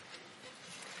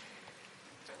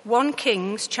1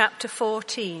 Kings chapter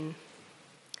 14.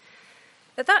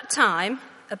 At that time,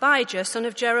 Abijah, son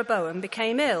of Jeroboam,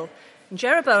 became ill, and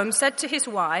Jeroboam said to his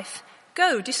wife,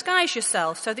 "Go, disguise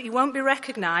yourself so that you won't be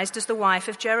recognized as the wife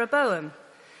of Jeroboam.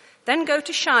 Then go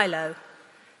to Shiloh.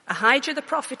 Ahijah the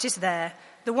prophet is there,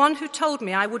 the one who told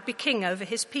me I would be king over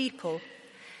his people.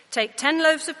 Take 10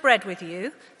 loaves of bread with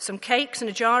you, some cakes and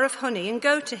a jar of honey, and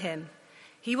go to him.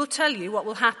 He will tell you what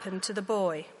will happen to the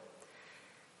boy."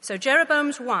 So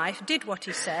Jeroboam's wife did what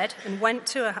he said and went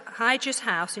to Ahijah's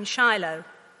house in Shiloh.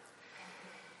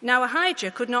 Now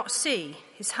Ahijah could not see.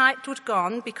 His height was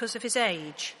gone because of his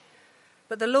age.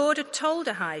 But the Lord had told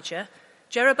Ahijah,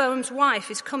 "Jeroboam's wife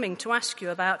is coming to ask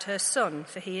you about her son,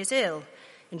 for he is ill,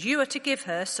 and you are to give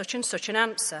her such and such an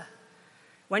answer.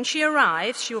 When she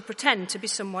arrives, she will pretend to be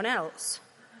someone else."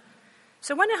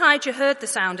 So when Ahijah heard the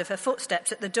sound of her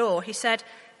footsteps at the door, he said,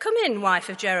 "Come in, wife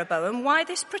of Jeroboam, why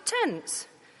this pretense?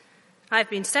 I have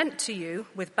been sent to you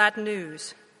with bad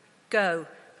news. Go,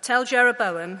 tell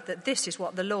Jeroboam that this is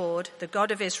what the Lord, the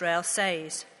God of Israel,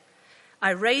 says.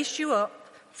 I raised you up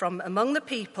from among the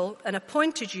people and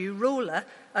appointed you ruler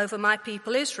over my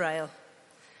people Israel.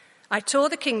 I tore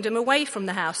the kingdom away from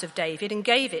the house of David and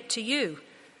gave it to you.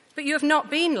 But you have not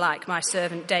been like my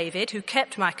servant David, who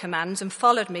kept my commands and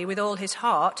followed me with all his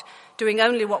heart, doing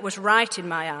only what was right in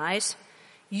my eyes.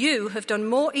 You have done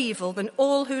more evil than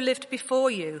all who lived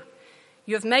before you.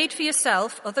 You have made for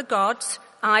yourself other gods,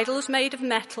 idols made of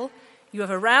metal. You have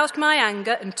aroused my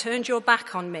anger and turned your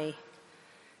back on me.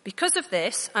 Because of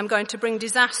this, I'm going to bring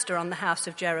disaster on the house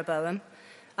of Jeroboam.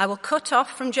 I will cut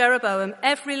off from Jeroboam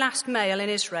every last male in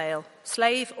Israel,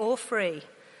 slave or free.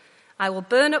 I will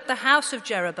burn up the house of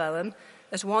Jeroboam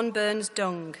as one burns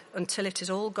dung until it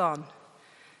is all gone.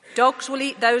 Dogs will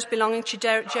eat those belonging to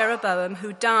Jeroboam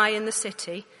who die in the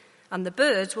city, and the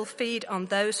birds will feed on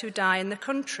those who die in the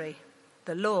country.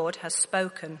 The Lord has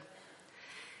spoken.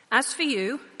 As for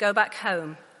you, go back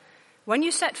home. When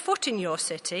you set foot in your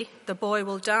city, the boy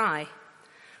will die.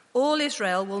 All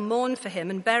Israel will mourn for him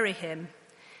and bury him.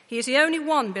 He is the only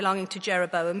one belonging to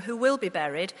Jeroboam who will be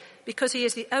buried, because he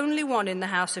is the only one in the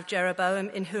house of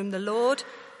Jeroboam in whom the Lord,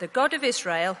 the God of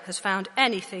Israel, has found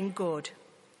anything good.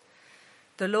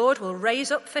 The Lord will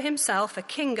raise up for himself a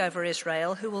king over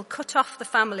Israel who will cut off the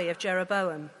family of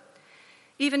Jeroboam.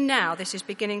 Even now this is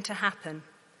beginning to happen.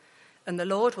 And the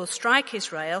Lord will strike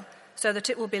Israel so that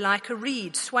it will be like a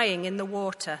reed swaying in the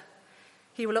water.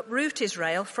 He will uproot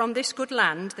Israel from this good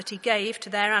land that he gave to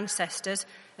their ancestors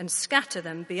and scatter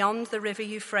them beyond the river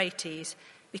Euphrates,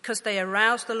 because they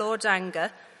aroused the Lord's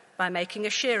anger by making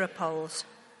Asherah poles.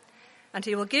 And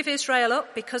he will give Israel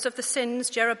up because of the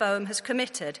sins Jeroboam has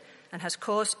committed and has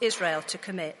caused Israel to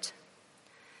commit.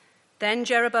 Then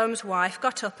Jeroboam's wife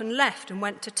got up and left and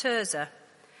went to Tirzah.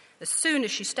 As soon as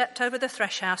she stepped over the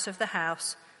threshouse of the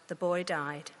house, the boy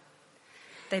died.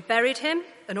 They buried him,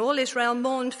 and all Israel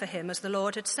mourned for him as the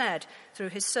Lord had said through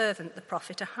his servant the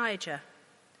prophet Ahijah.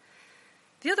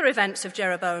 The other events of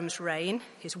Jeroboam's reign,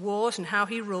 his wars and how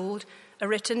he ruled, are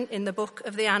written in the book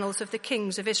of the Annals of the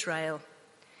Kings of Israel.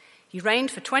 He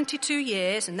reigned for 22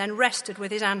 years and then rested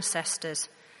with his ancestors,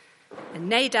 and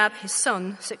Nadab, his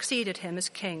son, succeeded him as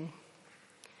king.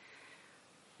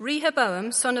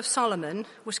 Rehoboam, son of Solomon,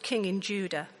 was king in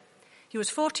Judah. He was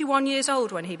 41 years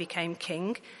old when he became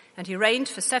king, and he reigned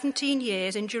for 17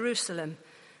 years in Jerusalem,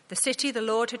 the city the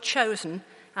Lord had chosen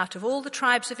out of all the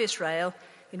tribes of Israel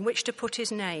in which to put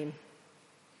his name.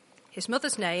 His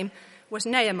mother's name was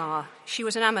Naamah. She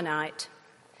was an Ammonite.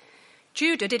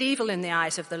 Judah did evil in the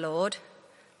eyes of the Lord.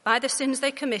 By the sins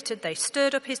they committed, they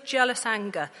stirred up his jealous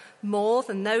anger more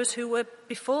than those who were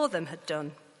before them had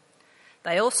done.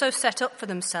 They also set up for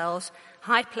themselves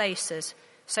high places,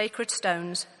 sacred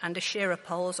stones, and Asherah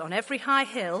poles on every high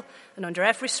hill and under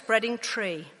every spreading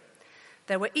tree.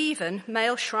 There were even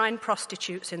male shrine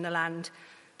prostitutes in the land.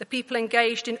 The people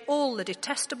engaged in all the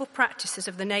detestable practices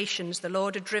of the nations the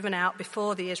Lord had driven out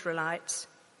before the Israelites.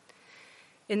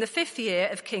 In the 5th year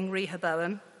of King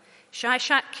Rehoboam,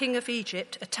 Shishak, king of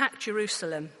Egypt, attacked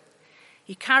Jerusalem.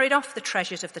 He carried off the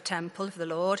treasures of the temple of the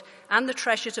Lord and the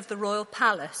treasures of the royal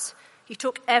palace. He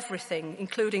took everything,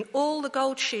 including all the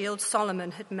gold shields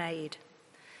Solomon had made.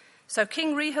 So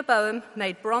King Rehoboam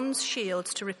made bronze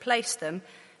shields to replace them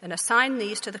and assigned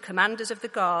these to the commanders of the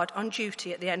guard on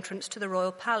duty at the entrance to the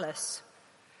royal palace.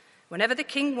 Whenever the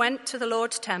king went to the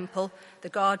Lord's temple, the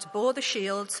guards bore the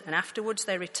shields, and afterwards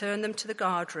they returned them to the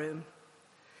guard room.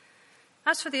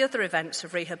 As for the other events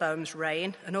of Rehoboam's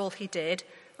reign and all he did,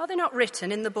 are they not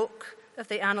written in the book of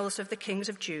the Annals of the Kings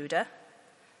of Judah?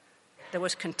 There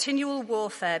was continual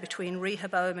warfare between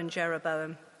Rehoboam and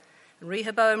Jeroboam. And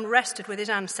Rehoboam rested with his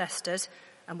ancestors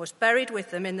and was buried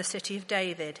with them in the city of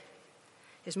David.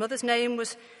 His mother's name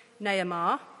was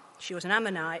Naamah. She was an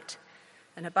Ammonite,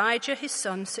 and Abijah, his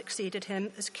son, succeeded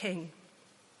him as king.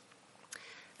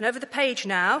 And over the page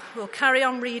now, we'll carry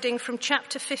on reading from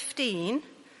chapter 15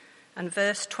 and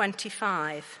verse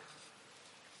 25.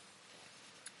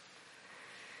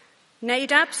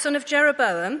 Nadab, son of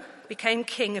Jeroboam, became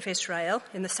king of Israel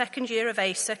in the 2nd year of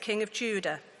Asa, king of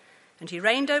Judah, and he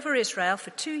reigned over Israel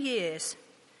for 2 years.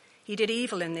 He did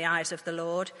evil in the eyes of the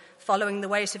Lord, following the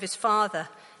ways of his father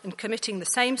and committing the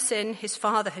same sin his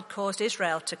father had caused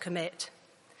Israel to commit.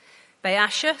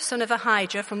 Baasha, son of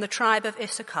Ahijah from the tribe of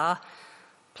Issachar,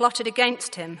 plotted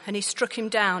against him, and he struck him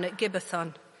down at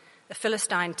Gibbethon, a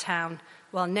Philistine town,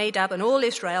 while Nadab and all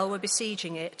Israel were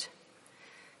besieging it.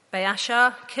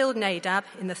 Baasha killed Nadab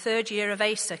in the 3rd year of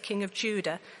Asa, king of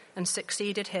Judah, and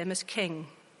succeeded him as king.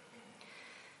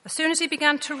 As soon as he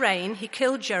began to reign, he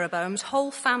killed Jeroboam's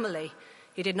whole family.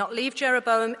 He did not leave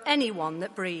Jeroboam anyone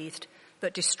that breathed,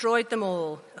 but destroyed them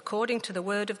all, according to the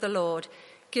word of the Lord,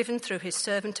 given through his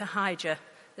servant Ahijah,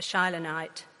 the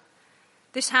Shilonite.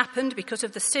 This happened because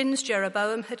of the sins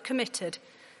Jeroboam had committed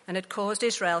and had caused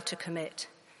Israel to commit,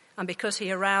 and because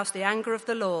he aroused the anger of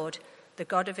the Lord, the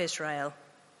God of Israel.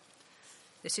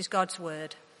 This is God's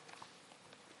word.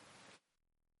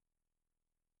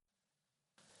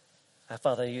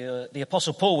 Father, the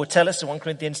Apostle Paul would tell us in 1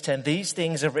 Corinthians 10, these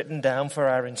things are written down for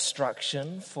our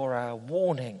instruction, for our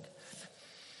warning,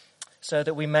 so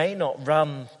that we may not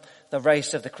run the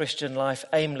race of the Christian life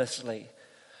aimlessly,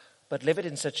 but live it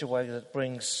in such a way that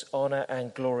brings honor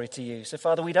and glory to you. So,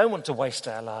 Father, we don't want to waste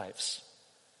our lives.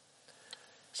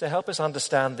 So help us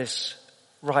understand this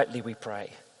rightly, we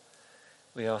pray.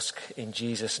 We ask in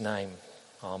Jesus' name.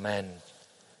 Amen.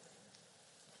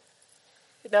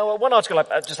 Now, one article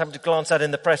I just happened to glance at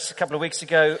in the press a couple of weeks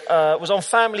ago was on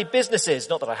family businesses.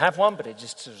 Not that I have one, but it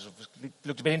just sort of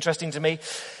looked a bit interesting to me.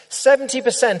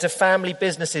 70% of family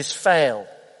businesses fail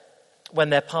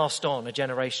when they're passed on a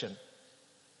generation.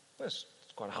 That's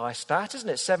quite a high stat, isn't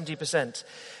it? 70%.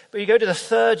 But you go to the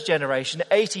 3rd generation,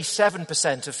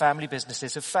 87% of family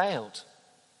businesses have failed.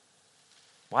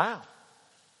 Wow.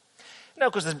 Now,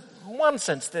 of course, in one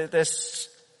sense, there's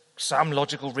some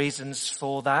logical reasons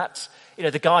for that. You know,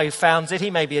 the guy who founds it,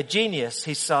 he may be a genius.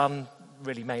 His son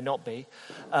really may not be.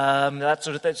 That's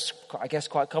I guess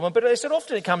quite common. But so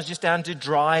often it comes just down to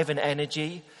drive and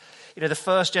energy. You know, the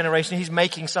 1st generation, he's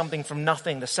making something from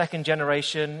nothing. The 2nd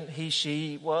generation,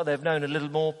 they've known a little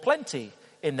more plenty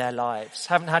in their lives,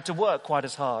 haven't had to work quite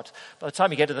as hard. By the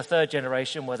time you get to the 3rd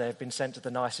generation, where they've been sent to the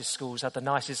nicest schools, had the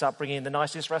nicest upbringing, the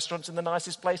nicest restaurants in the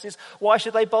nicest places, why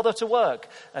should they bother to work?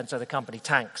 And so the company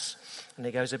tanks. And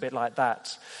it goes a bit like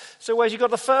that. So whereas you've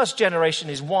got the 1st generation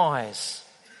is wise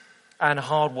and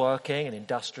hardworking and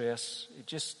industrious, it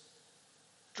just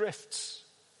drifts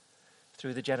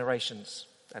through the generations.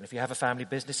 And if you have a family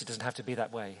business, it doesn't have to be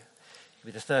that way. It'll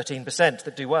be the 13%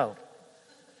 that do well.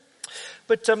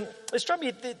 But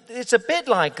it's a bit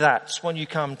like that when you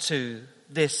come to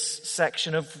this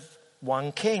section of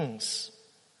 1 Kings,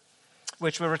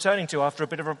 which we're returning to after a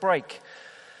bit of a break.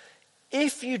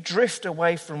 If you drift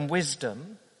away from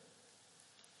wisdom,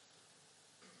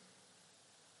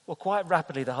 well, quite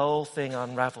rapidly the whole thing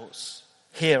unravels.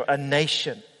 Here, a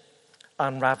nation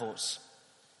unravels.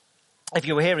 If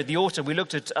you were here in the autumn, we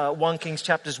looked at 1 Kings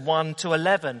chapters 1 to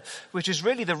 11, which is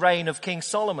really the reign of King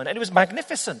Solomon. And it was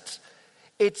magnificent.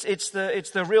 It's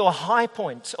the real high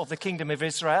point of the kingdom of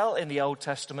Israel in the Old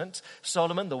Testament.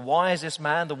 Solomon, the wisest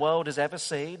man the world has ever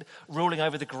seen, ruling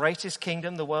over the greatest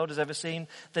kingdom the world has ever seen.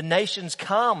 The nations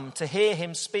come to hear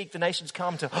him speak. The nations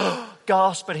come to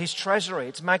gasp at his treasury.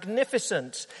 It's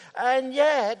magnificent. And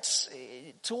yet,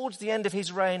 towards the end of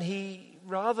his reign, he,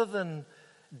 rather than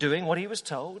doing what he was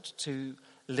told, to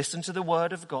listen to the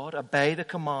word of God, obey the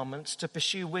commandments, to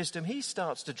pursue wisdom, he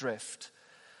starts to drift.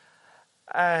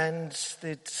 And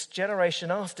the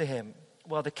generation after him,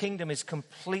 well, the kingdom is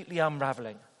completely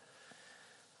unraveling.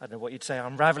 I don't know what you'd say,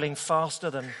 unraveling faster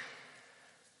than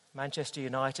Manchester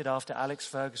United after Alex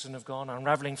Ferguson have gone,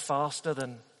 unraveling faster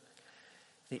than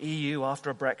the EU after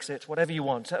a Brexit, whatever you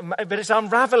want. But it's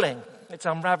unraveling. It's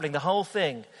unraveling. The whole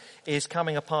thing is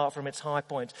coming apart from its high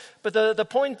point. But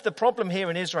the problem here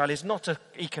in Israel is not an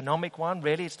economic one,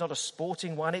 really. It's not a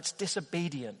sporting one. It's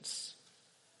disobedience.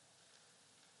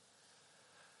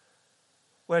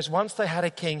 Whereas once they had a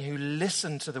king who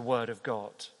listened to the word of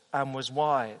God and was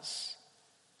wise,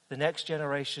 the next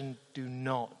generation do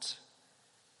not.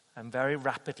 And very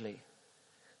rapidly,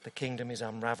 the kingdom is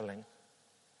unraveling.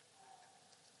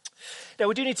 Now,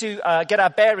 we do need to get our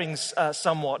bearings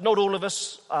somewhat. Not all of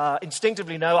us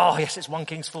instinctively know, oh, yes, it's 1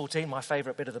 Kings 14, my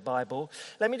favourite bit of the Bible.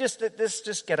 Let's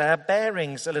just get our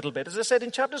bearings a little bit. As I said,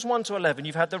 in chapters 1 to 11,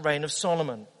 you've had the reign of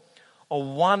Solomon, a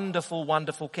wonderful,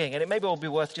 wonderful king. And it may well be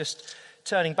worth just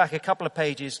turning back a couple of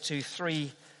pages to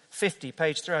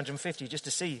page 350, just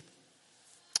to see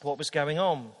what was going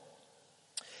on.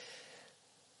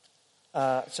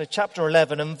 So chapter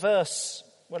 11 and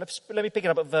let me pick it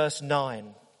up at verse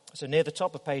 9. So near the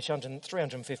top of page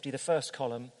 350, the first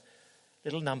column,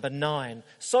 little number 9.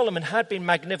 Solomon had been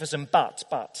magnificent,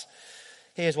 but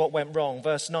here's what went wrong.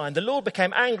 Verse 9, the Lord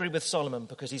became angry with Solomon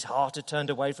because his heart had turned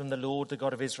away from the Lord, the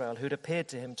God of Israel, who had appeared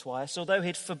to him twice. Although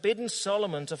he'd forbidden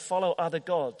Solomon to follow other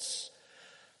gods,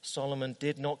 Solomon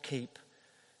did not keep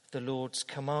the Lord's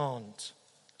command.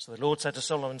 So the Lord said to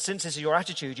Solomon, since this is your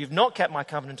attitude, you've not kept my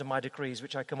covenant and my decrees,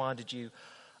 which I commanded you,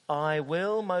 I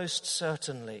will most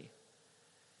certainly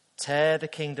tear the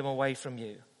kingdom away from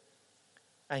you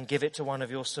and give it to one of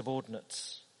your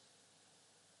subordinates.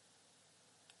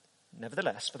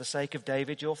 Nevertheless, for the sake of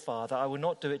David, your father, I will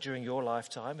not do it during your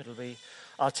lifetime.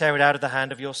 I'll tear it out of the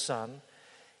hand of your son.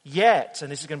 Yet,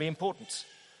 and this is going to be important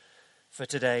for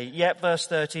today, yet, verse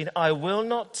 13, I will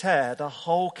not tear the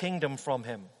whole kingdom from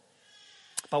him,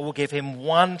 but will give him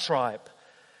one tribe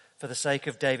for the sake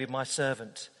of David, my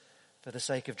servant, for the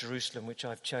sake of Jerusalem, which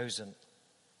I've chosen.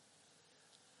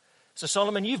 So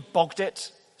Solomon, you've bogged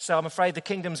it, so I'm afraid the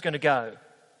kingdom's going to go.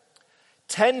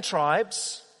 10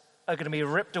 tribes are going to be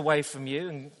ripped away from you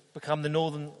and become the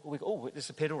northern... Oh, it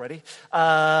disappeared already.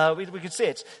 We could see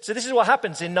it. So this is what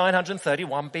happens in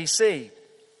 931 BC,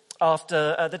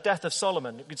 after the death of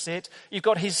Solomon. You can see it. You've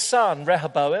got his son,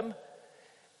 Rehoboam,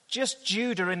 just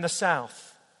Judah in the south.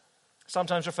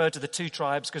 Sometimes referred to the 2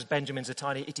 tribes because Benjamin's a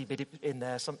tiny itty bitty in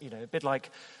there. A bit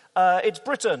like, it's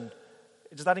Britain.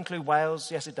 Does that include Wales?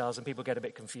 Yes, it does, and people get a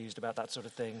bit confused about that sort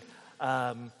of thing.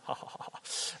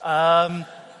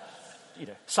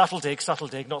 Subtle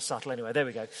dig, not subtle anyway. There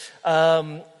we go.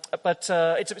 So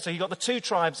you've got the 2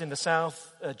 tribes in the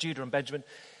south, Judah and Benjamin.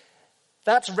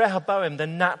 That's Rehoboam, the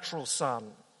natural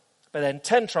son. But then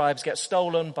 10 tribes get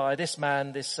stolen by this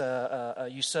man, this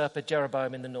usurper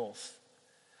Jeroboam in the north.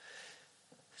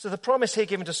 So the promise here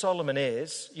given to Solomon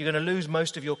is, you're going to lose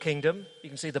most of your kingdom. You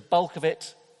can see the bulk of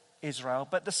it, Israel,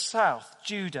 but the south,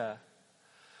 Judah,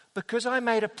 because I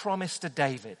made a promise to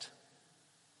David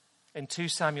in 2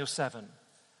 Samuel 7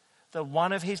 that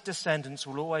one of his descendants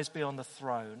will always be on the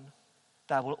throne,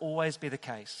 that will always be the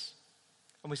case.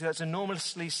 And we see that's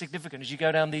enormously significant as you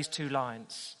go down these 2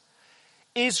 lines.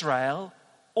 Israel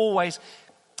always,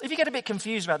 if you get a bit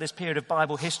confused about this period of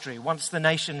Bible history, once the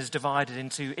nation is divided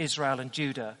into Israel and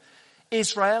Judah,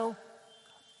 Israel,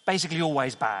 basically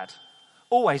always bad.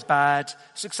 Always bad,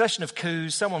 succession of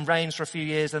coups, someone reigns for a few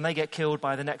years and they get killed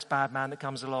by the next bad man that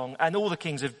comes along, and all the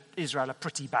kings of Israel are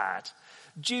pretty bad.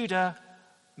 Judah,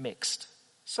 mixed.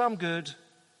 Some good,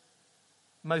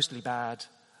 mostly bad,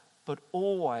 but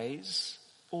always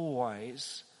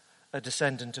a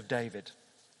descendant of David.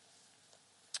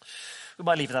 We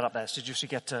might leave that up there so just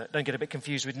don't get a bit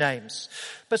confused with names.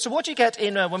 But so what do you get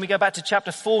in when we go back to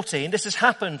chapter 14? This has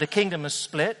happened, the kingdom has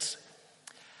split.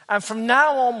 And from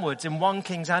now onwards, in 1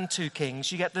 Kings and 2 Kings,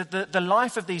 you get the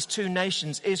life of these 2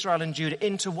 nations, Israel and Judah,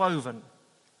 interwoven.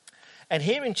 And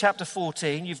here in chapter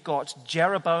 14, you've got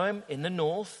Jeroboam in the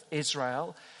north,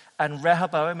 Israel, and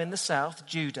Rehoboam in the south,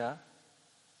 Judah.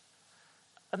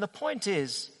 And the point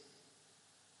is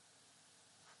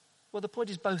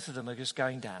both of them are just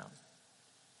going down.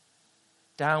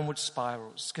 Downward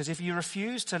spirals. Because if you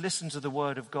refuse to listen to the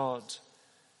word of God,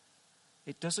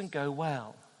 it doesn't go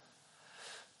well.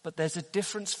 But there's a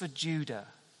difference for Judah.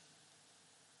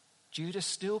 Judah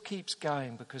still keeps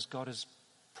going because God has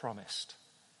promised.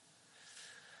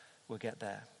 We'll get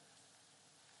there.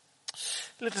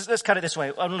 Let's cut it this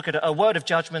way. I'll look at a word of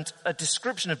judgment, a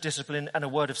description of discipline, and a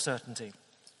word of certainty.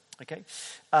 Okay?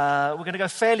 We're going to go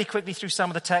fairly quickly through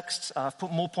some of the texts. I've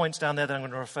put more points down there that I'm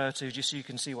going to refer to just so you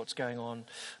can see what's going on.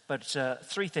 But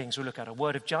 3 things we'll look at. A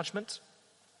word of judgment,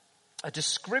 a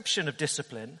description of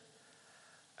discipline,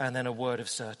 and then a word of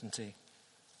certainty.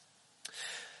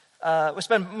 We'll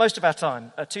spend most of our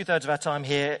time, 2/3 of our time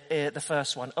here, the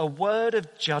first one. A word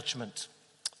of judgment.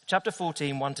 Chapter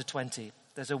 14, 1 to 20.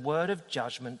 There's a word of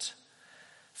judgment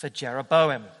for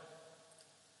Jeroboam.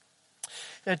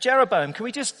 Now, Jeroboam,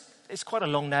 it's quite a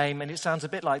long name and it sounds a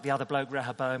bit like the other bloke,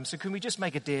 Rehoboam, so can we just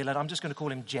make a deal and I'm just going to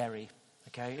call him Jerry?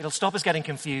 Okay, it'll stop us getting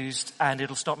confused and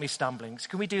it'll stop me stumbling. So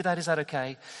can we do that? Is that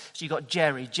okay? So you got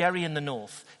Jerry in the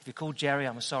north. If you're called Jerry,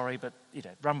 I'm sorry, but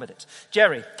run with it.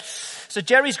 Jerry. So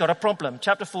Jerry's got a problem.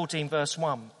 Chapter 14, verse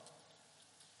 1.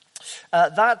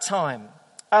 At that time,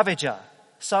 Abijah,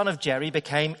 son of Jerry,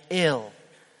 became ill.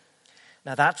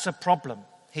 Now that's a problem.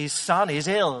 His son is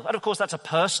ill. And of course that's a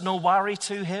personal worry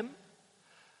to him.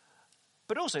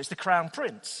 But also it's the crown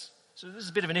prince. So this is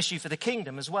a bit of an issue for the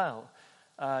kingdom as well.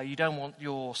 You don't want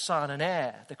your son and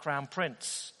heir, the crown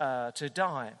prince, to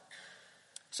die.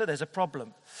 So there's a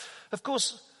problem. Of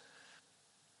course,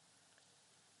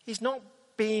 he's not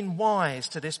been wise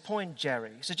to this point,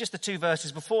 Jerry. So just the 2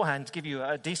 verses beforehand to give you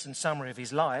a decent summary of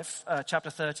his life.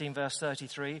 Chapter 13, verse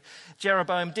 33.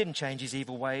 Jeroboam didn't change his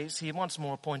evil ways. He once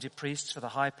more appointed priests for the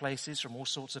high places from all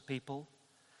sorts of people.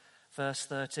 Verse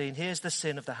 13. Here's the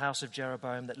sin of the house of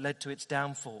Jeroboam that led to its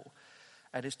downfall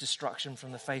and its destruction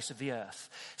from the face of the earth.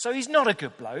 So he's not a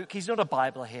good bloke. He's not a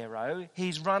Bible hero.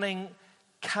 He's running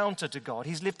counter to God.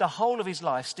 He's lived the whole of his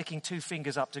life sticking 2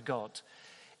 fingers up to God,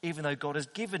 even though God has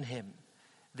given him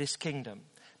this kingdom.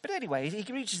 But anyway,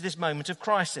 he reaches this moment of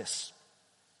crisis.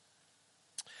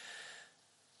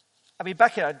 I mean,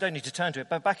 I don't need to turn to it,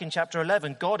 but back in chapter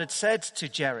 11, God had said to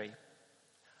Jerry,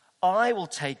 I will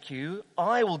take you,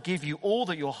 I will give you all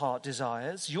that your heart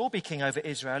desires. You'll be king over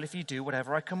Israel if you do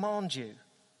whatever I command you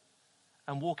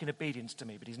and walk in obedience to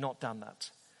me. But he's not done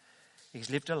that. He's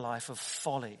lived a life of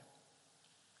folly.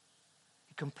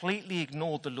 He completely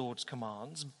ignored the Lord's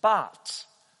commands, but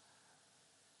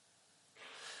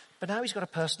now he's got a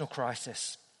personal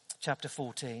crisis. Chapter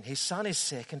 14. His son is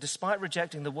sick, and despite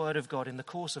rejecting the word of God in the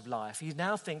course of life, he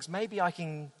now thinks maybe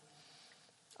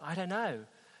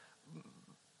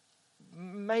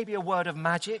maybe a word of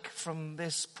magic from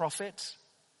this prophet.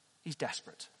 He's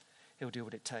desperate. He'll do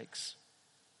what it takes.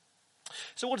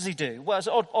 So what does he do? Well, it's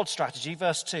an odd strategy.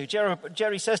 Verse 2,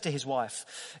 Jerry says to his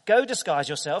wife, go disguise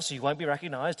yourself so you won't be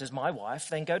recognized as my wife.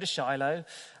 Then go to Shiloh.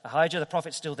 Ahijah the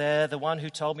prophet's still there, the one who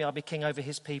told me I'll be king over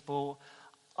his people.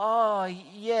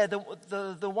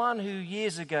 The one who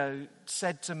years ago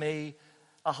said to me,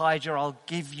 Ahijah, I'll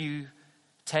give you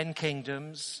 10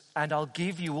 kingdoms, and I'll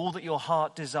give you all that your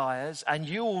heart desires, and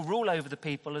you will rule over the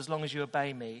people as long as you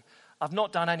obey me. I've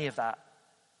not done any of that.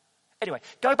 Anyway,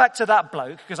 go back to that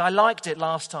bloke, because I liked it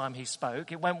last time he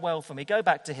spoke. It went well for me. Go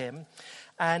back to him.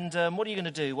 And what are you going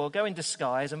to do? Well, go in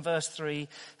disguise. And verse 3,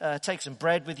 take some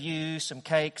bread with you, some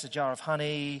cakes, a jar of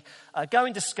honey. Go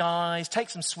in disguise, take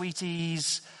some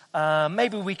sweeties.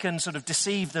 Maybe we can sort of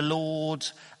deceive the Lord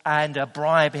and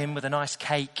bribe him with a nice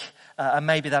cake. And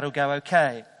maybe that'll go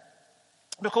okay.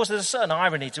 But of course, there's a certain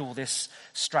irony to all this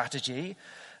strategy,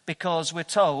 because we're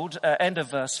told, end of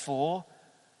verse 4,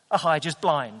 Ahijah's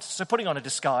blind. So putting on a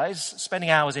disguise, spending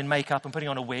hours in makeup and putting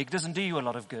on a wig doesn't do you a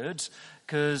lot of good,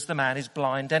 because the man is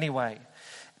blind anyway.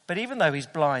 But even though he's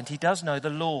blind, he does know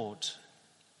the Lord.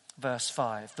 Verse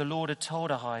 5, the Lord had told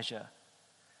Ahijah,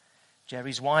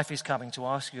 Jerry's wife is coming to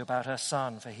ask you about her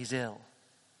son, for he's ill.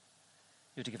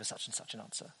 You're to give her such and such an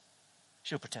answer.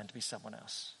 She'll pretend to be someone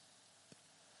else.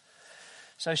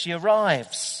 So she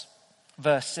arrives.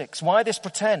 Verse 6. Why this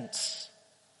pretense?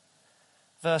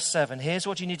 Verse 7. Here's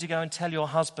what you need to go and tell your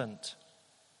husband.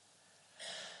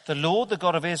 The Lord, the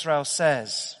God of Israel,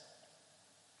 says,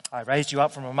 I raised you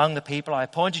up from among the people. I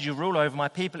appointed you ruler over my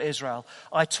people Israel.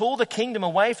 I tore the kingdom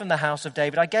away from the house of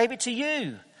David. I gave it to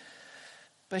you.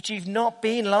 But you've not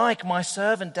been like my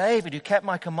servant David, who kept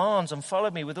my commands and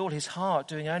followed me with all his heart,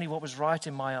 doing only what was right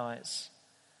in my eyes.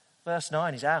 Verse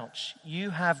 9 is ouch.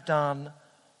 You have done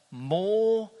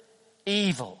more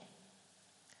evil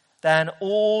than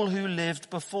all who lived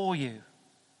before you.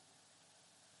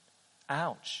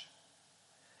 Ouch.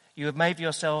 You have made for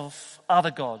yourself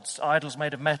other gods, idols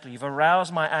made of metal. You've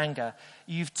aroused my anger.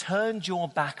 You've turned your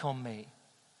back on me.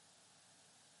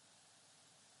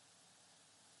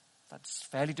 That's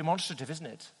fairly demonstrative, isn't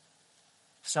it?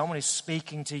 Someone is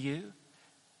speaking to you.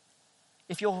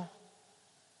 If your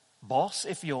boss,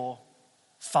 if your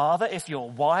father, if your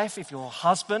wife, if your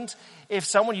husband, if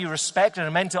someone you respect and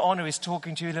are meant to honor is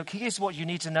talking to you, look, here's what you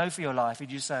need to know for your life.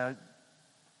 Would you say,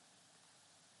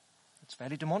 it's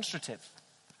fairly demonstrative.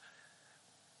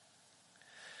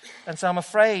 And so I'm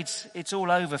afraid it's all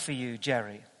over for you,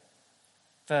 Jerry.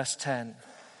 Verse 10.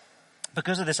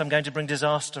 Because of this, I'm going to bring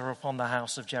disaster upon the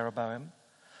house of Jeroboam.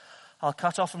 I'll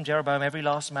cut off from Jeroboam every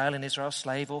last male in Israel,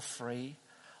 slave or free.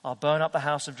 I'll burn up the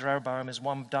house of Jeroboam as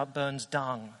one burns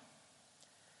dung.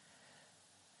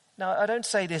 Now, I don't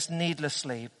say this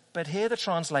needlessly, but here the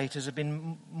translators have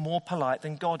been more polite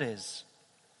than God is.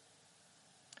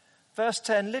 Verse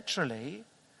 10, literally,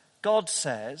 God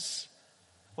says,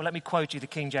 well, let me quote you the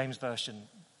King James Version,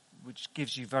 which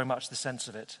gives you very much the sense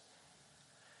of it.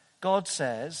 God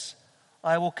says,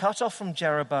 I will cut off from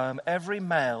Jeroboam every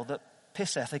male that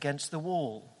pisseth against the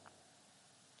wall.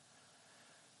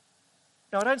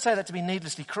 Now, I don't say that to be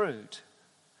needlessly crude,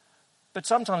 but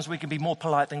sometimes we can be more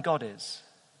polite than God is.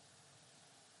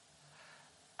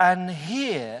 And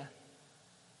here,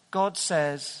 God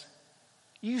says,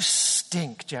 you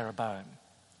stink, Jeroboam.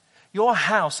 Your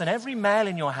house and every male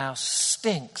in your house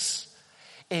stinks.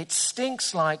 It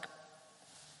stinks like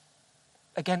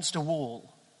against a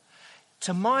wall.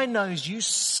 To my nose, you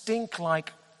stink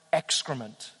like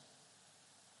excrement.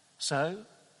 So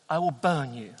I will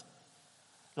burn you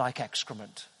like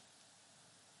excrement.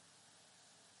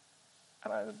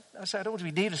 And I say I don't want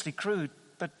to be needlessly crude,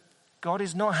 but God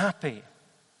is not happy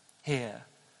here.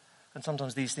 And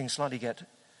sometimes these things slightly get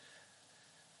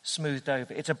smoothed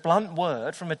over. It's a blunt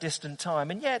word from a distant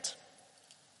time, and yet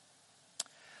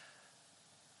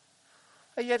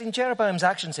in Jeroboam's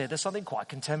actions here, there's something quite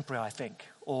contemporary, I think,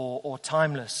 or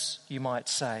timeless, you might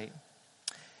say.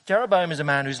 Jeroboam is a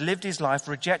man who's lived his life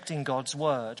rejecting God's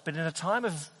word, but in a time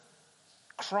of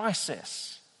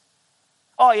crisis.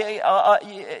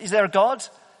 Is there a God?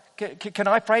 Can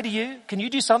I pray to you? Can you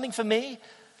do something for me?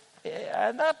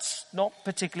 And that's not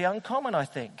particularly uncommon, I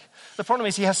think. The problem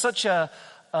is he has such a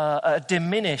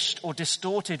diminished or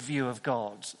distorted view of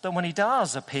God that when he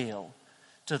does appeal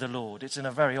to the Lord, it's in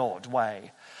a very odd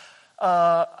way.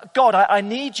 God, I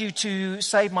need you to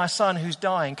save my son who's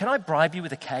dying. Can I bribe you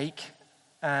with a cake?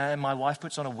 And my wife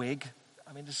puts on a wig.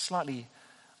 I mean, it's a slightly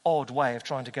odd way of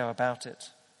trying to go about it.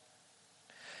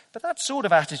 But that sort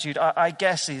of attitude, I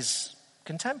guess, is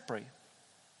contemporary.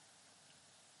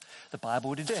 The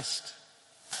Bible would insist.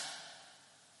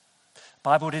 The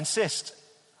Bible would insist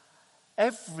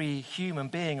every human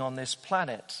being on this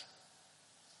planet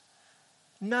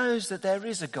knows that there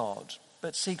is a God,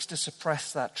 but seeks to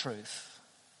suppress that truth.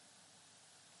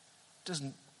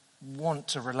 Doesn't want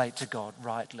to relate to God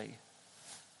rightly.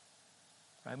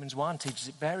 Romans 1 teaches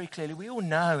it very clearly. We all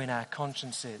know in our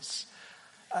consciences.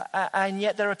 And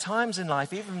yet there are times in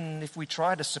life, even if we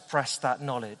try to suppress that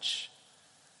knowledge,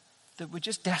 that we're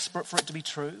just desperate for it to be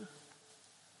true.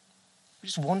 We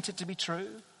just want it to be true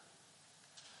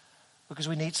because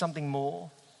we need something more.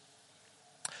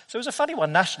 So it was a funny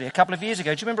one nationally a couple of years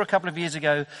ago. Do you remember a couple of years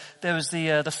ago there was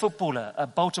the footballer, a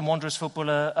Bolton Wanderers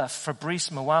footballer, Fabrice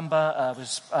Muamba,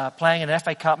 was playing in an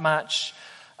FA Cup match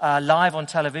live on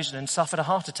television and suffered a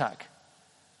heart attack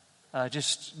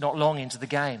just not long into the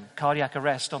game. Cardiac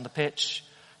arrest on the pitch.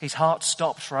 His heart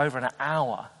stopped for over an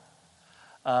hour.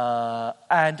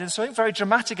 And there's something very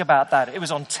dramatic about that. It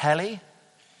was on telly.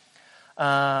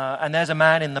 And there's a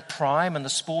man in the prime and the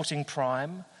sporting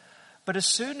prime. But as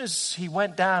soon as he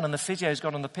went down and the physio's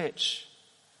got on the pitch,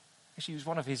 actually it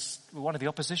was one of the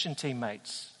opposition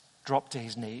teammates dropped to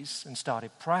his knees and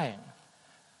started praying.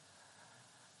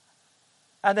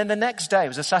 And then the next day, it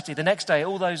was a Saturday, the next day,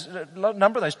 a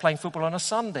number of those playing football on a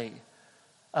Sunday,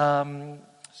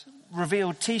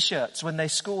 revealed T-shirts when they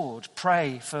scored,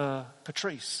 pray for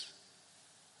Fabrice,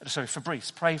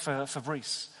 pray for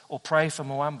Fabrice, or pray for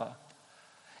Muamba.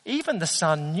 Even the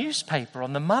Sun newspaper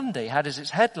on the Monday had as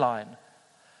its headline,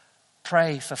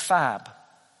 pray for Fab.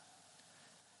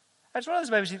 And it's one of those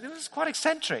moments, it was quite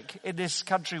eccentric in this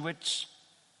country which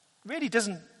really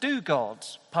doesn't do God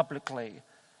publicly.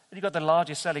 And you've got the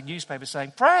largest selling newspaper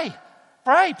saying, pray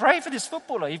for this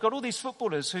footballer. You've got all these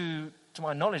footballers who, to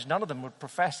my knowledge, none of them would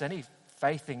profess any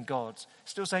faith in God,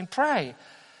 still saying pray.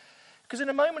 Because in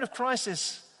a moment of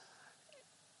crisis,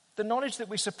 the knowledge that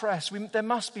we suppress, there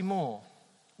must be more.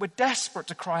 We're desperate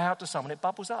to cry out to someone, it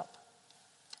bubbles up.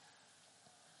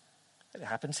 It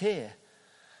happens here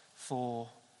for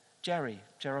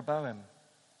Jeroboam.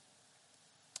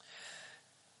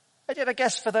 And yet I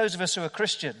guess for those of us who are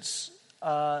Christians,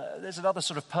 there's another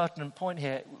sort of pertinent point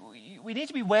here. We need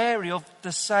to be wary of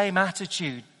the same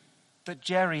attitude that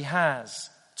Jerry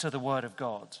has to the Word of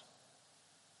God.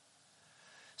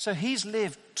 So he's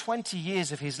lived 20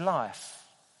 years of his life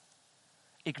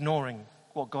ignoring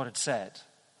what God had said.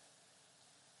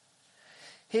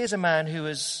 Here's a man who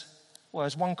is, well,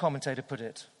 as one commentator put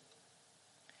it,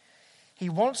 he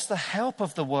wants the help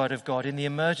of the Word of God in the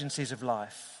emergencies of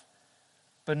life,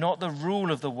 but not the rule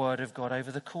of the Word of God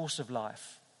over the course of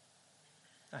life.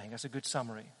 I think that's a good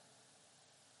summary.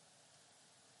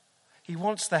 He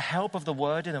wants the help of the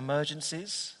Word in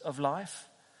emergencies of life,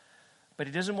 but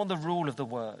he doesn't want the rule of the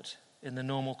Word in the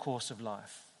normal course of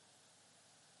life.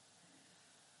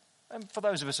 And for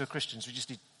those of us who are Christians, we just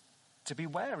need to be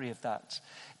wary of that.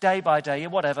 Day by day,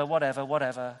 whatever.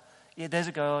 Yeah, there's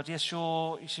a God, yes,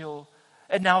 sure.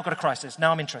 And now I've got a crisis.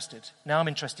 Now I'm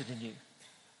interested in you.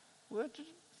 Well,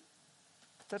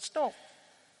 that's not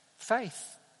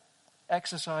faith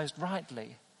exercised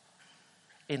rightly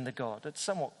in the God. That's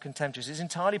somewhat contemptuous. It's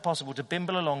entirely possible to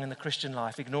bimble along in the Christian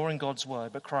life, ignoring God's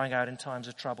word, but crying out in times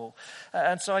of trouble.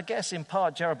 And so I guess in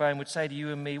part Jeroboam would say to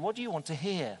you and me, what do you want to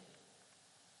hear?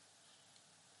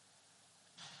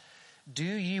 Do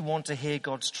you want to hear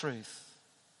God's truth?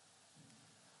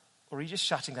 Or are you just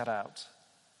shutting that out?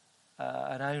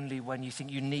 And only when you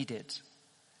think you need it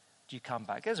do you come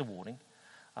back? There's a warning,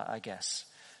 I guess,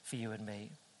 for you and me.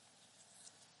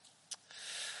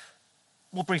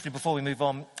 More briefly before we move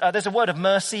on, there's a word of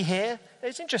mercy here.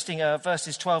 It's interesting,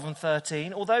 verses 12 and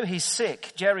 13. Although he's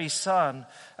sick, Jerry's son,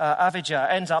 Abijah,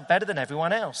 ends up better than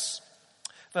everyone else.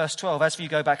 Verse 12, as for you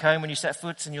go back home, when you set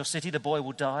foot in your city, the boy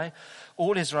will die.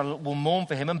 All Israel will mourn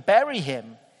for him and bury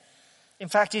him. In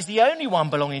fact, he's the only one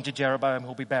belonging to Jeroboam who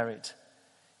will be buried.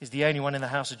 He's the only one in the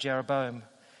house of Jeroboam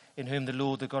in whom the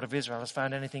Lord, the God of Israel, has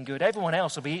found anything good. Everyone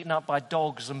else will be eaten up by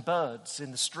dogs and birds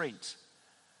in the street.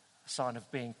 A sign of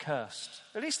being cursed.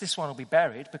 At least this one will be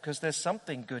buried because there's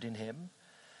something good in him.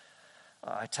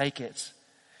 I take it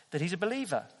that he's a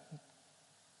believer.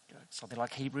 Something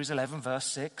like Hebrews 11 verse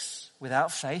 6.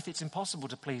 Without faith it's impossible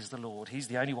to please the Lord. He's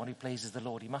the only one who pleases the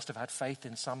Lord. He must have had faith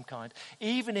in some kind.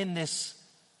 Even in this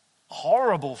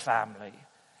horrible family,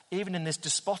 even in this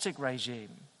despotic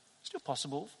regime, it's still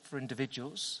possible for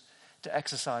individuals to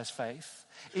exercise faith.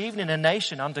 Even in a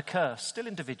nation under curse, still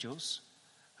individuals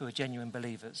who are genuine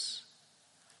believers.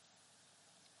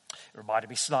 It reminded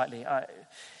me slightly,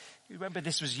 you remember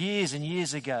this was years and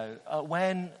years ago,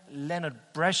 when Leonid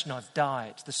Brezhnev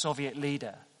died, the Soviet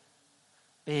leader.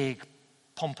 Big,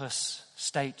 pompous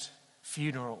state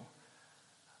funeral.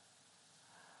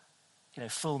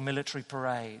 Full military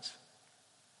parade.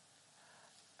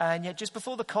 And yet just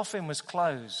before the coffin was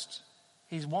closed,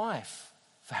 his wife,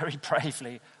 very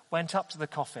bravely, went up to the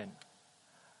coffin,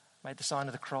 made the sign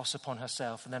of the cross upon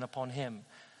herself and then upon him.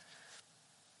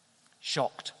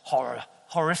 Shocked,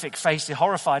 horrific faces,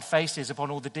 horrified faces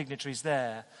upon all the dignitaries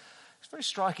there. It's very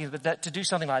striking that to do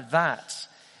something like that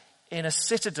in a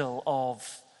citadel of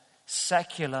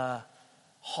secular,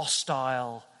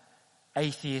 hostile,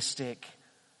 atheistic,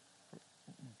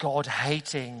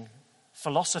 God-hating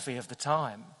philosophy of the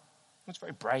time. It's a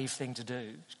very brave thing to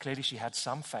do. Clearly she had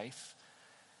some faith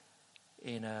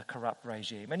in a corrupt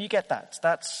regime. And you get that.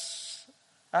 That's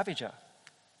Abijah,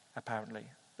 apparently.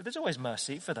 But there's always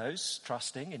mercy for those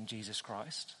trusting in Jesus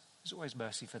Christ. There's always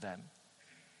mercy for them.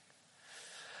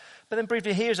 But then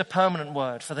briefly, here's a permanent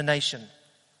word for the nation.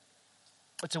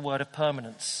 It's a word of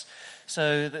permanence.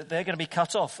 So they're going to be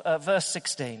cut off. Verse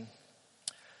 16.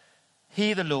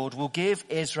 He, the Lord, will give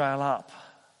Israel up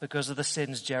because of the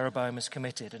sins Jeroboam has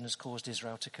committed and has caused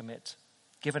Israel to commit.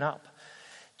 Given up.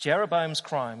 Jeroboam's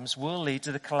crimes will lead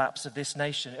to the collapse of this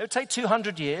nation. It would take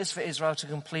 200 years for Israel to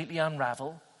completely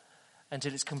unravel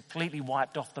until it's completely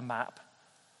wiped off the map.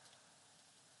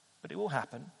 But it will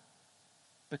happen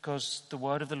because the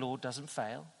word of the Lord doesn't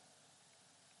fail.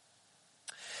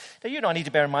 Now, you and I need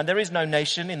to bear in mind there is no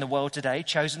nation in the world today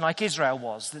chosen like Israel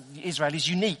was. Israel is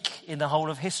unique in the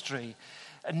whole of history.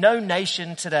 No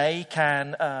nation today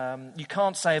you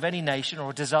can't say of any nation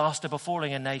or a disaster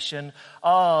befalling a nation,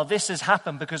 this has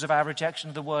happened because of our rejection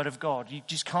of the word of God. You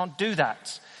just can't do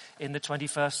that in the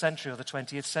 21st century or the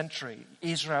 20th century.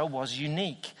 Israel was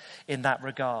unique in that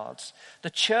regard.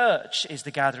 The church is the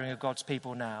gathering of God's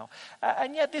people now.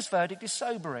 And yet this verdict is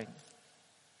sobering.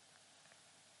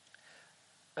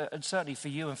 And certainly for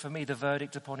you and for me, the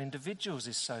verdict upon individuals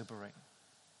is sobering.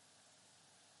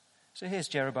 So here's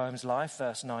Jeroboam's life,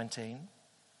 verse 19.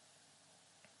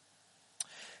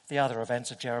 The other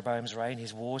events of Jeroboam's reign,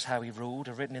 his wars, how he ruled,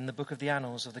 are written in the book of the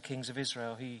annals of the kings of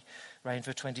Israel. He reigned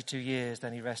for 22 years,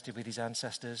 then he rested with his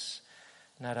ancestors.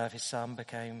 Nadab, his son,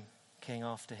 became king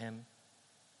after him.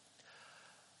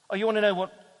 Oh, you want to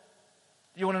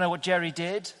know what Jerry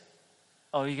did?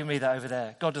 Oh, you can read that over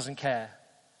there. God doesn't care.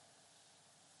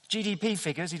 GDP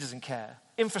figures, he doesn't care.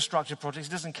 Infrastructure projects,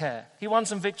 he doesn't care. He won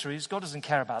some victories, God doesn't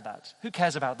care about that. Who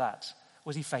cares about that?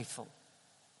 Was he faithful?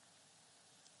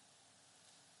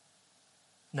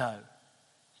 No.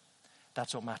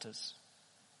 That's what matters.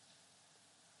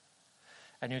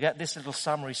 And you get this little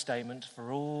summary statement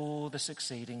for all the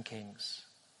succeeding kings.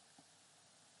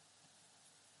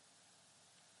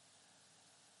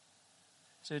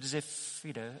 So it's as if,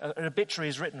 an obituary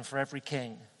is written for every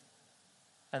king.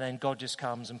 And then God just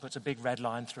comes and puts a big red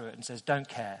line through it and says, don't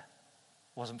care,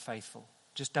 wasn't faithful.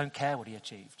 Just don't care what he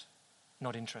achieved.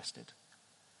 Not interested.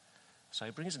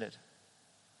 Sobering, isn't it?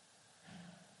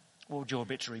 What would your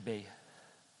obituary be?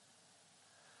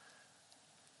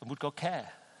 And would God care?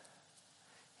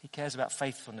 He cares about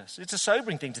faithfulness. It's a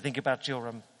sobering thing to think about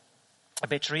your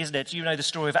obituary, isn't it? You know the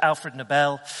story of Alfred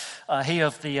Nobel. He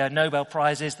of the Nobel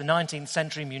Prizes, the 19th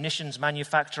century munitions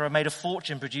manufacturer, made a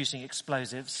fortune producing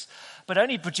explosives, but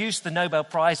only produced the Nobel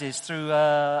Prizes through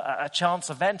a chance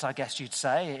event, I guess you'd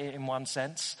say, in one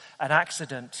sense, an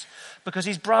accident, because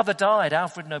his brother died.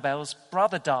 Alfred Nobel's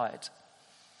brother died.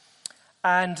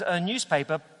 And a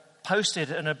newspaper posted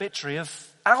an obituary of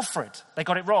Alfred. They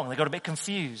got it wrong. They got a bit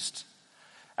confused.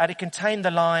 And it contained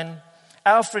the line,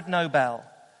 Alfred Nobel,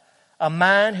 a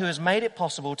man who has made it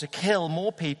possible to kill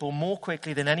more people more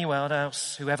quickly than anyone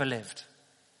else who ever lived.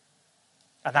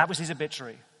 And that was his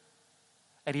obituary.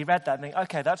 And he read that and think,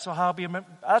 okay, that's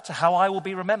how I will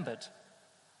be remembered.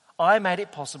 I made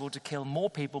it possible to kill more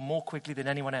people more quickly than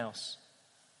anyone else.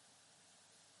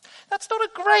 That's not a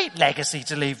great legacy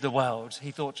to leave the world,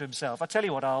 he thought to himself. I tell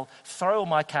you what, I'll throw all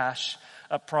my cash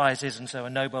at prizes, and so a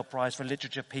Nobel Prize for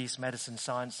literature, peace, medicine,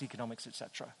 science, economics,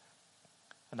 etc.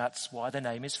 And that's why the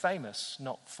name is famous,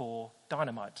 not for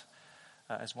dynamite,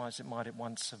 as it might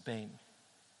once have been.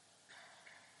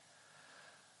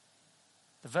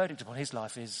 The verdict upon his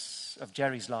life of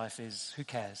Jerry's life is, who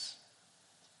cares?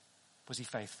 Was he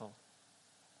faithful?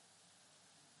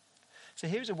 So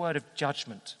here's a word of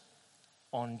judgment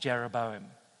on Jeroboam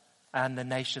and the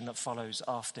nation that follows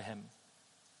after him.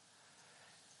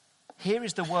 Here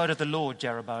is the word of the Lord,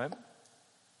 Jeroboam.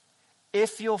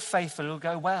 If you're faithful, it'll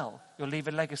go well. You'll leave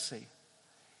a legacy.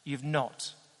 You've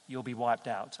not, you'll be wiped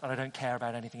out. And I don't care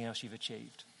about anything else you've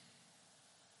achieved.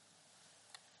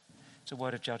 It's a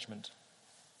word of judgment.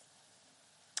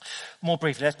 More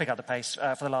briefly, let's pick up the pace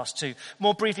for the last two.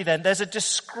 More briefly then, there's a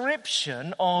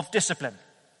description of discipline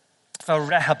for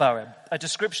Rehoboam, a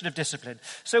description of discipline.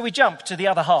 So we jump to the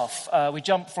other half. We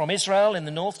jump from Israel in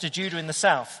the north to Judah in the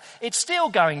south. It's still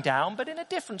going down, but in a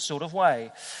different sort of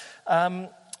way.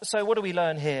 So what do we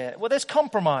learn here? Well, there's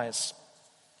compromise.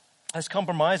 There's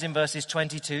compromise in verses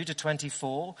 22 to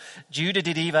 24. Judah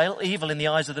did evil in the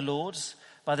eyes of the Lord.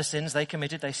 By the sins they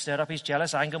committed, they stirred up his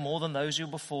jealous anger more than those who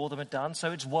before them had done.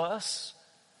 So it's worse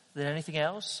than anything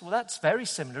else. Well, that's very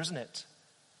similar, isn't it?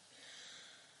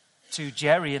 To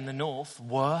Jerry in the north,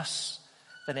 worse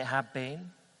than it had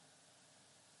been.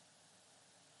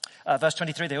 Verse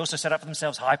 23, they also set up for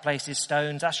themselves high places,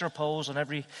 stones, Asherah poles on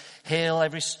every hill,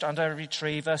 under every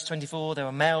tree. Verse 24, there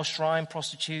were male shrine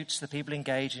prostitutes, the people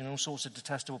engaged in all sorts of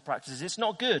detestable practices. It's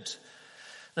not good.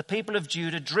 The people of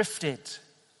Judah drifted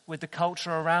with the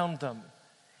culture around them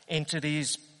into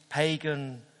these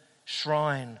pagan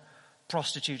shrine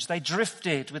prostitutes. They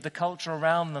drifted with the culture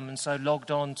around them and so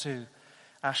logged on to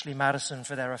Ashley Madison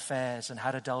for their affairs and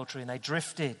had adultery, and they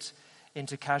drifted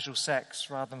into casual sex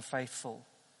rather than faithful.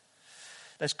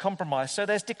 There's compromise. So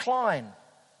there's decline.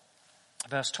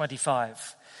 Verse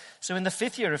 25. So in the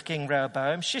 5th year of King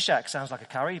Rehoboam, Shishak sounds like a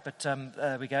curry, but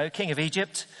there we go. King of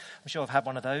Egypt. I'm sure I've had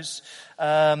one of those.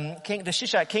 The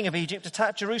Shishak, king of Egypt,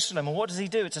 attacked Jerusalem. And what does he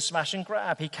do? It's a smash and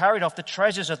grab. He carried off the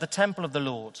treasures of the temple of the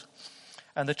Lord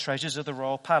and the treasures of the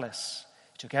royal palace.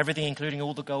 He took everything, including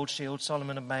all the gold shields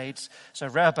Solomon had made. So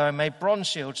Rehoboam made bronze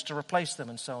shields to replace them,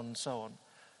 and so on and so on.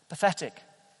 Pathetic.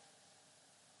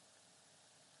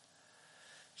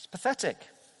 It's pathetic.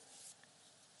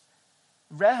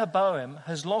 Rehoboam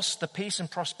has lost the peace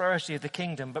and prosperity of the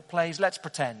kingdom, but plays let's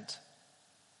pretend.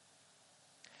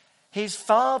 His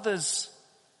father's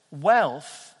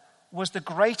wealth was the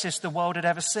greatest the world had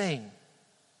ever seen.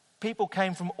 People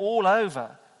came from all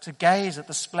over to gaze at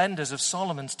the splendors of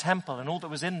Solomon's temple and all that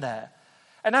was in there.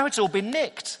 And now it's all been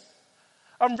nicked.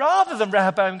 And rather than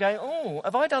Rehoboam going, oh,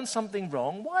 have I done something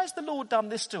wrong? Why has the Lord done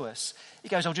this to us? He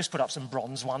goes, I'll just put up some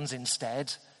bronze ones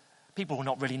instead. People will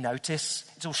not really notice.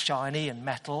 It's all shiny and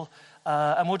metal.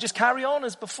 And we'll just carry on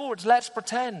as before. It's let's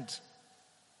pretend.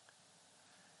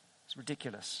 It's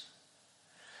ridiculous.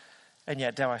 And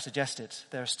yet, dare I suggest it,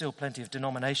 there are still plenty of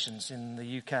denominations in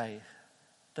the UK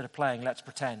that are playing let's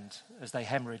pretend as they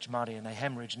hemorrhage money and they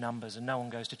hemorrhage numbers, and no one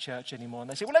goes to church anymore. And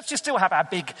they say, well, let's just still have our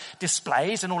big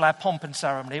displays and all our pomp and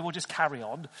ceremony. We'll just carry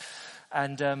on.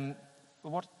 And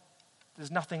what? There's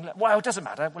nothing. Well, it doesn't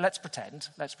matter. Well, let's pretend.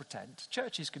 Let's pretend.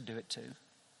 Churches can do it too.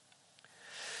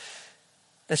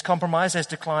 There's compromise, there's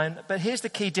decline. But here's the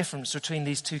key difference between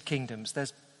these two kingdoms.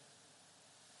 There's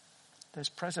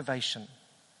preservation.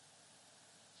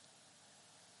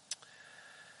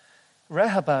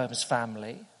 Rehoboam's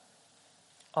family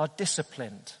are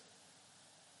disciplined.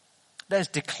 There's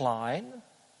decline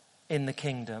in the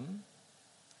kingdom,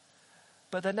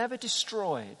 but they're never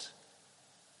destroyed.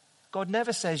 God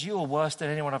never says, you are worse than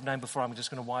anyone I've known before, I'm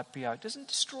just going to wipe you out. It doesn't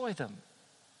destroy them.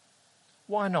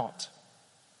 Why not?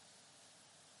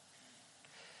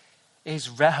 Is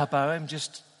Rehoboam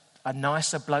just a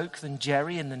nicer bloke than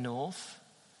Jerry in the north?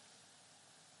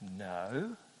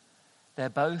 No. They're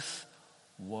both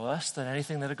worse than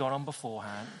anything that had gone on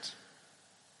beforehand.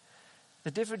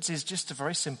 The difference is just a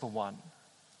very simple one.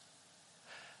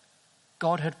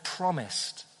 God had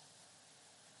promised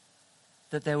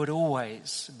that there would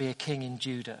always be a king in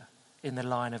Judah in the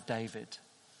line of David.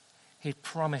 He'd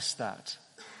promised that.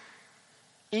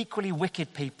 Equally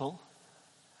wicked people,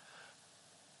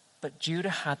 but Judah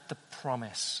had the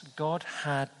promise. God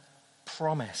had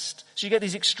promised. So you get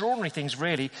these extraordinary things,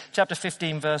 really. Chapter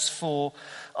 15, verse 4.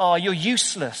 Oh, you're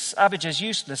useless. Abijah's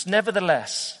useless.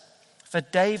 Nevertheless, for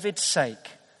David's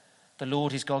sake, the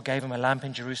Lord his God gave him a lamp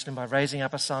in Jerusalem by raising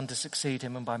up a son to succeed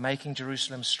him and by making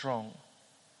Jerusalem strong.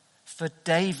 For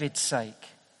David's sake.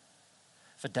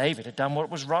 For David had done what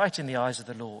was right in the eyes of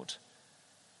the Lord.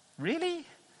 Really?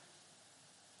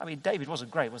 I mean, David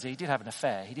wasn't great, was he? He did have an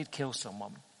affair. He did kill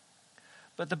someone.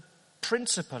 But the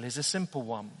principle is a simple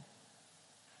one.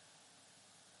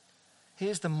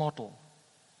 Here's the model.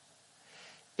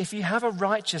 If you have a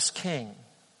righteous king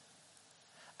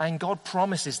and God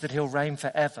promises that he'll reign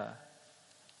forever,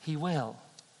 he will.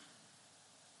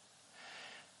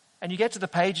 And you get to the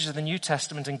pages of the New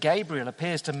Testament and Gabriel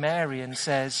appears to Mary and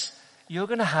says, you're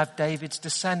going to have David's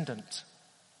descendant.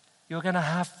 You're going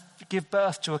to give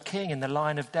birth to a king in the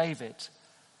line of David.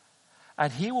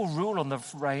 And he will rule on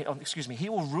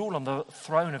the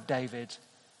throne of David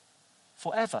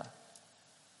forever.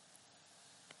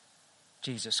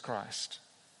 Jesus Christ.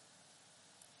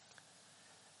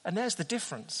 And there's the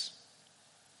difference.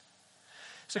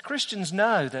 So Christians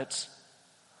know that,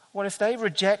 well, if they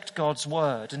reject God's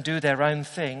word and do their own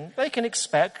thing, they can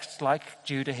expect, like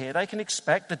Judah here, they can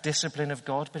expect the discipline of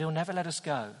God, but he'll never let us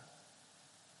go.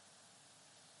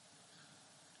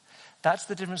 That's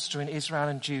the difference between Israel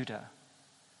and Judah.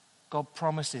 God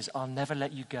promises, I'll never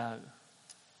let you go.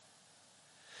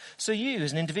 So you,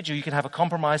 as an individual, you can have a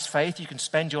compromised faith. You can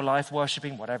spend your life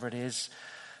worshipping whatever it is,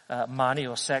 money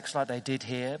or sex like they did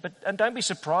here. And don't be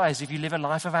surprised if you live a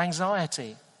life of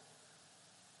anxiety.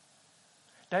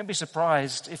 Don't be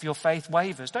surprised if your faith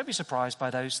wavers. Don't be surprised by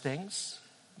those things.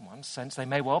 In one sense, they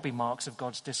may well be marks of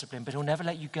God's discipline, but he'll never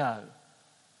let you go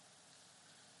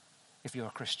if you're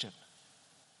a Christian.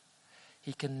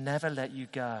 He can never let you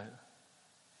go.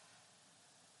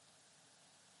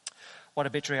 One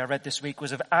obituary I read this week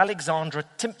was of Alexandra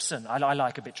Timpson. I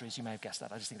like obituaries, you may have guessed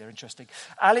that. I just think they're interesting.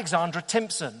 Alexandra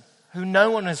Timpson, who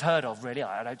no one has heard of, really,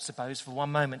 I don't suppose, for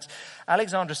one moment.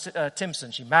 Alexandra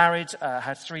Timpson, she married,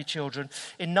 had 3 children.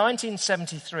 In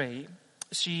 1973,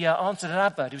 she answered an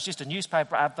advert. It was just a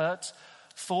newspaper advert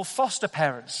for foster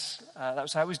parents. That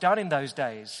was how it was done in those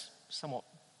days, somewhat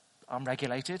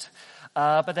unregulated.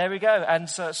 But there we go. And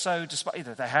so despite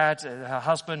that, they had her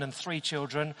husband and 3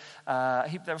 children. They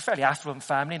were a fairly affluent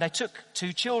family. And they took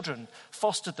 2 children,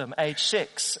 fostered them, age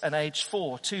 6 and age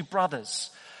 4, 2 brothers.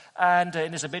 And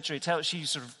in this obituary, she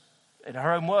sort of, in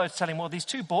her own words, telling, well, these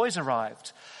 2 boys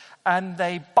arrived. And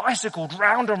they bicycled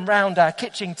round and round our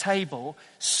kitchen table,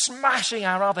 smashing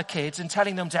our other kids and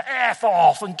telling them to F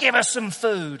off and give us some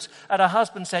food. And her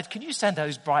husband said, can you send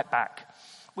those right back?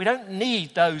 We don't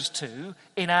need those 2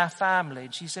 in our family.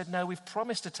 And she said, no, we've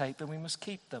promised to take them. We must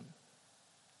keep them.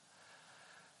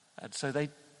 And so they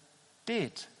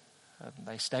did.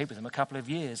 They stayed with them a couple of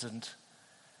years, and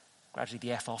gradually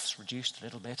the F-offs reduced a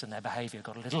little bit and their behavior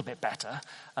got a little bit better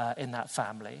in that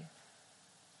family.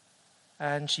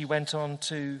 And she went on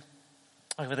to,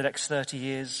 over the next 30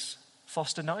 years,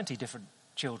 foster 90 different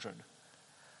children.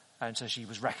 And so she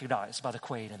was recognized by the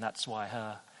Queen, and that's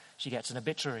why she gets an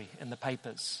obituary in the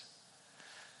papers,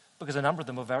 because a number of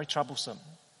them were very troublesome.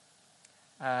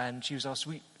 And she was asked,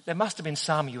 there must have been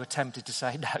some you were tempted to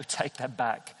say, no, take them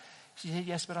back. She said,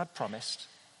 yes, but I'd promised.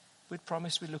 We'd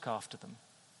promised we'd look after them.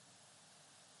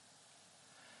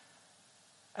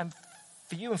 And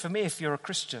for you and for me, if you're a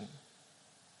Christian,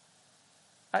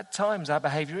 at times our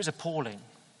behavior is appalling.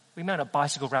 We may not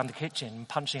bicycle around the kitchen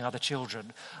punching other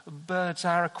children, but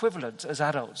our equivalent as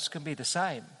adults can be the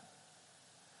same.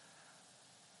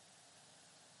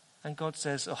 And God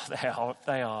says, oh,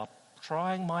 they are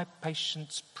trying my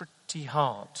patience pretty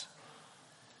hard.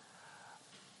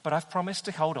 But I've promised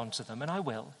to hold on to them, and I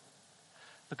will.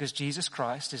 Because Jesus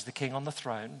Christ is the King on the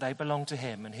throne. They belong to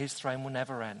him, and his throne will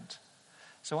never end.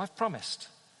 So I've promised.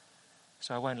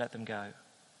 So I won't let them go.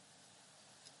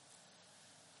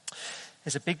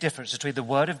 There's a big difference between the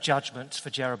word of judgment for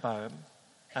Jeroboam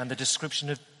and the description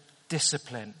of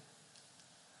discipline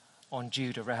on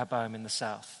Judah, Rehoboam in the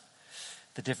south.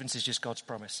 The difference is just God's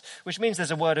promise, which means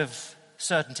there's a word of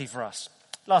certainty for us.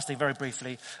 Lastly, very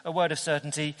briefly, a word of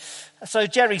certainty. So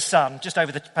Jerry's son, just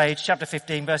over the page, chapter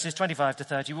 15, verses 25 to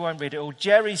 30. We won't read it all.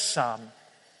 Jerry's son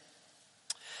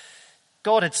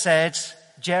God had said,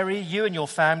 Jerry, you and your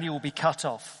family will be cut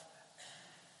off.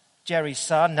 Jerry's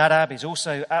son, Nadab, is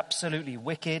also absolutely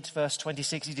wicked. Verse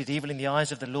 26, he did evil in the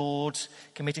eyes of the Lord,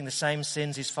 committing the same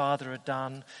sins his father had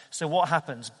done. So what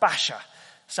happens? Baasha,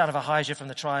 son of Ahijah from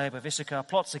the tribe of Issachar,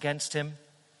 plots against him.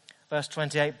 Verse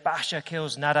 28, Baasha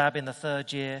kills Nadab in the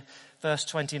 3rd year. Verse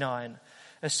 29,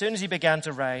 as soon as he began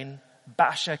to reign,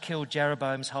 Baasha killed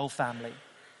Jeroboam's whole family.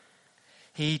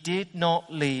 He did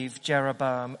not leave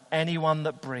Jeroboam anyone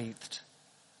that breathed,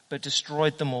 but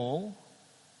destroyed them all,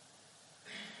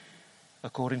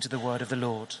 according to the word of the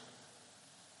Lord.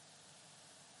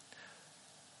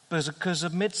 Because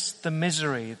amidst the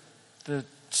misery, the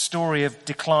story of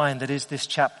decline that is this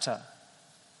chapter,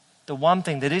 the one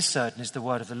thing that is certain is the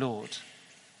word of the Lord.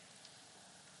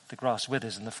 The grass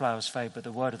withers and the flowers fade, but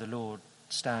the word of the Lord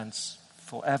stands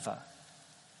forever.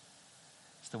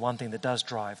 It's the one thing that does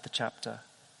drive the chapter.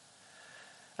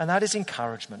 And that is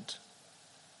encouragement.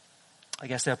 I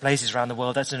guess there are places around the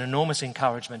world that's an enormous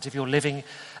encouragement. If you're living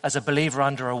as a believer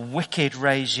under a wicked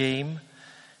regime,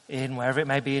 in wherever it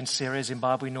may be, in Syria,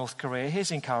 Zimbabwe, North Korea,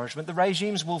 here's encouragement. The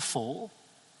regimes will fall.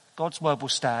 God's word will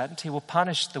stand. He will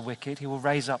punish the wicked. He will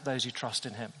raise up those who trust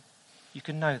in him. You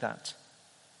can know that.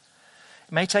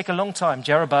 It may take a long time.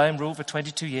 Jeroboam ruled for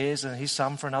 22 years and his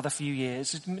son for another few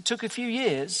years. It took a few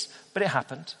years, but it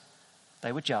happened.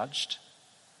 They were judged.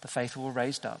 The faithful were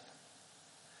raised up.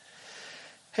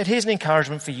 And here's an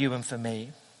encouragement for you and for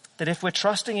me, that if we're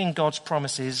trusting in God's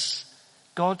promises,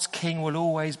 God's king will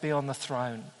always be on the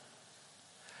throne.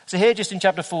 So here just in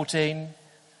chapter 14,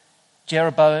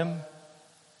 Jeroboam,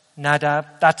 Nadab,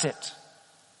 that's it.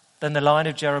 Then the line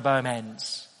of Jeroboam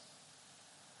ends.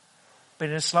 But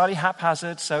in a slightly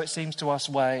haphazard, so it seems to us,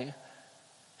 way,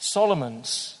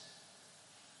 Solomon's,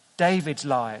 David's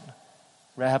line,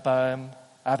 Rehoboam,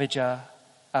 Abijah,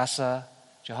 Asa,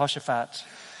 Jehoshaphat.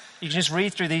 You can just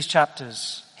read through these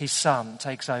chapters. His son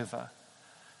takes over.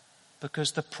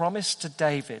 Because the promise to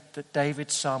David that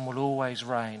David's son will always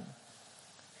reign,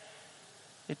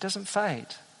 it doesn't fade.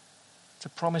 It's a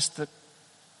promise that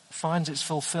finds its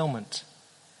fulfillment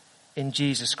in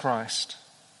Jesus Christ.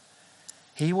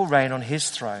 He will reign on his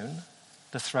throne,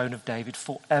 the throne of David,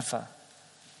 forever.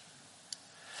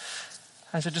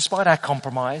 And so despite our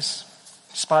compromise,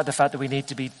 despite the fact that we need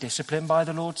to be disciplined by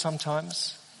the Lord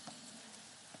sometimes,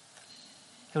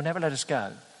 he'll never let us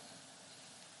go.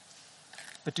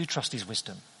 But do trust his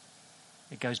wisdom.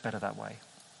 It goes better that way.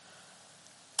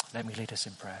 Let me lead us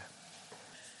in prayer.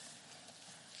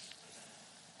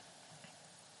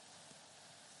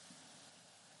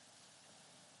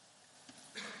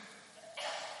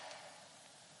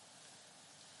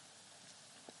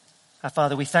 Our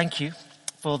Father, we thank you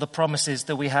for the promises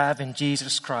that we have in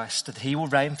Jesus Christ, that he will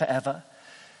reign forever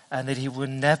and that he will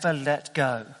never let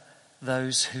go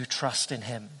those who trust in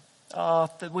him.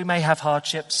 That we may have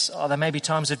hardships, there may be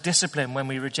times of discipline when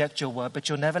we reject your word, but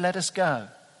you'll never let us go.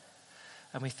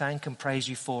 And we thank and praise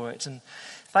you for it. And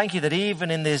thank you that even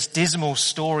in this dismal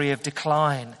story of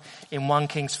decline in 1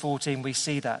 Kings 14, we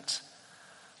see that.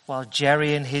 While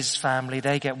Jerry and his family,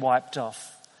 they get wiped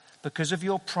off because of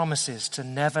your promises to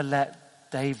never let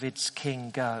David's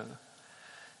king go.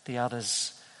 The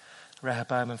others,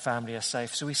 Rehoboam and family, are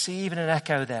safe. So we see even an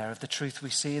echo there of the truth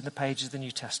we see in the pages of the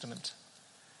New Testament.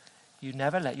 You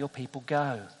never let your people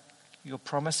go. Your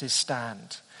promises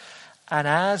stand. And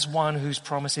as one whose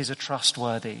promises are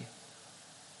trustworthy,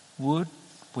 would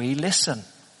we listen?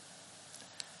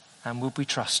 And would we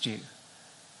trust you,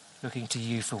 looking to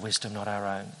you for wisdom, not our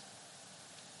own?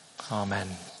 Amen.